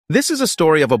This is a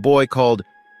story of a boy called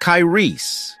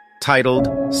Kyreece,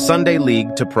 titled Sunday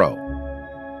League to Pro.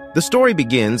 The story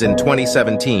begins in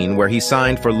 2017, where he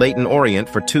signed for Leyton Orient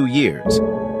for 2 years.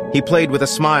 He played with a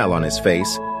smile on his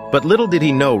face, but little did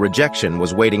he know rejection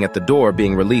was waiting at the door.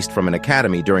 Being released from an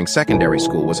academy during secondary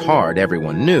school was hard,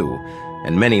 everyone knew,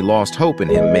 and many lost hope in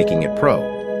him making it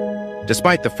pro.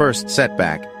 Despite the first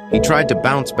setback, he tried to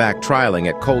bounce back trialing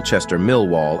at Colchester,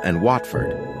 Millwall, and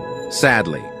Watford.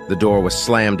 Sadly, the door was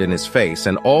slammed in his face,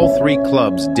 and all 3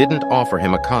 clubs didn't offer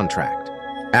him a contract.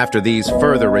 After these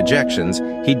further rejections,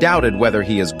 he doubted whether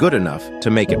he is good enough to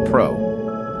make it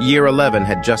pro. Year 11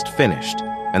 had just finished,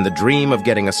 and the dream of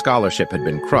getting a scholarship had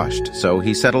been crushed, so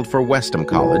he settled for Westham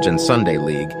College and Sunday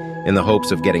League in the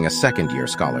hopes of getting a second-year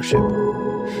scholarship.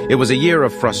 It was a year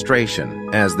of frustration,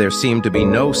 as there seemed to be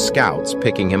no scouts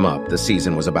picking him up. The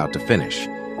season was about to finish.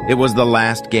 It was the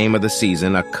last game of the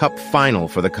season, a cup final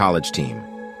for the college team.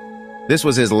 This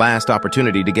was his last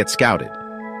opportunity to get scouted.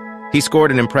 He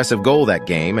scored an impressive goal that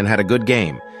game and had a good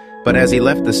game, but as he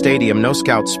left the stadium, no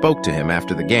scout spoke to him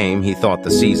after the game. He thought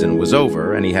the season was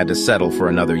over and he had to settle for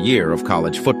another year of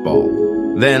college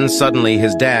football. Then suddenly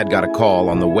his dad got a call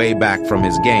on the way back from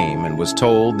his game and was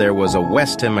told there was a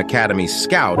Westham Academy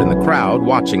scout in the crowd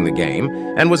watching the game,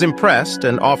 and was impressed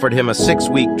and offered him a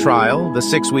 6-week trial. The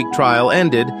 6-week trial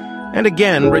ended, and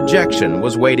again rejection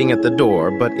was waiting at the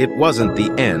door, but it wasn't the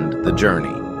end, the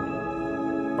journey.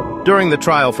 During the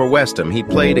trial for Westham, he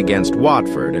played against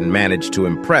Watford and managed to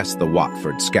impress the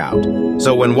Watford scout.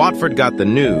 So when Watford got the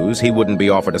news he wouldn't be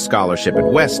offered a scholarship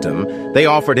at Westham, they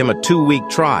offered him a 2-week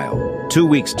trial. 2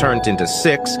 weeks turned into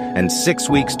 6, and 6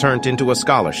 weeks turned into a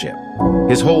scholarship.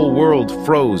 His whole world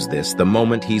froze the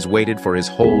moment he's waited for his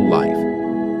whole life.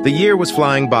 The year was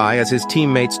flying by as his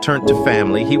teammates turned to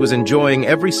family. He was enjoying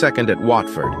every second at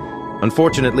Watford.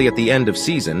 Unfortunately, at the end of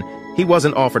season, he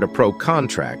wasn't offered a pro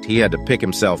contract. He had to pick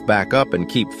himself back up and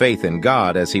keep faith in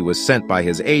God, as he was sent by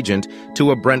his agent to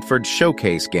a Brentford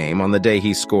showcase game on the day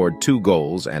he scored 2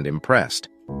 goals and impressed.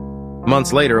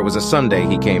 Months later, it was a Sunday,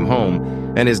 he came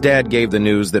home, and his dad gave the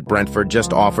news that Brentford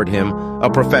just offered him a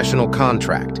professional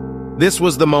contract. This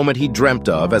was the moment he dreamt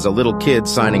of as a little kid,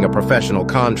 signing a professional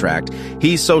contract.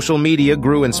 His social media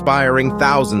grew, inspiring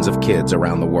thousands of kids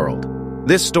around the world.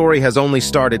 This story has only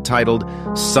started, titled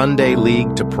Sunday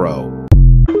League to Pro.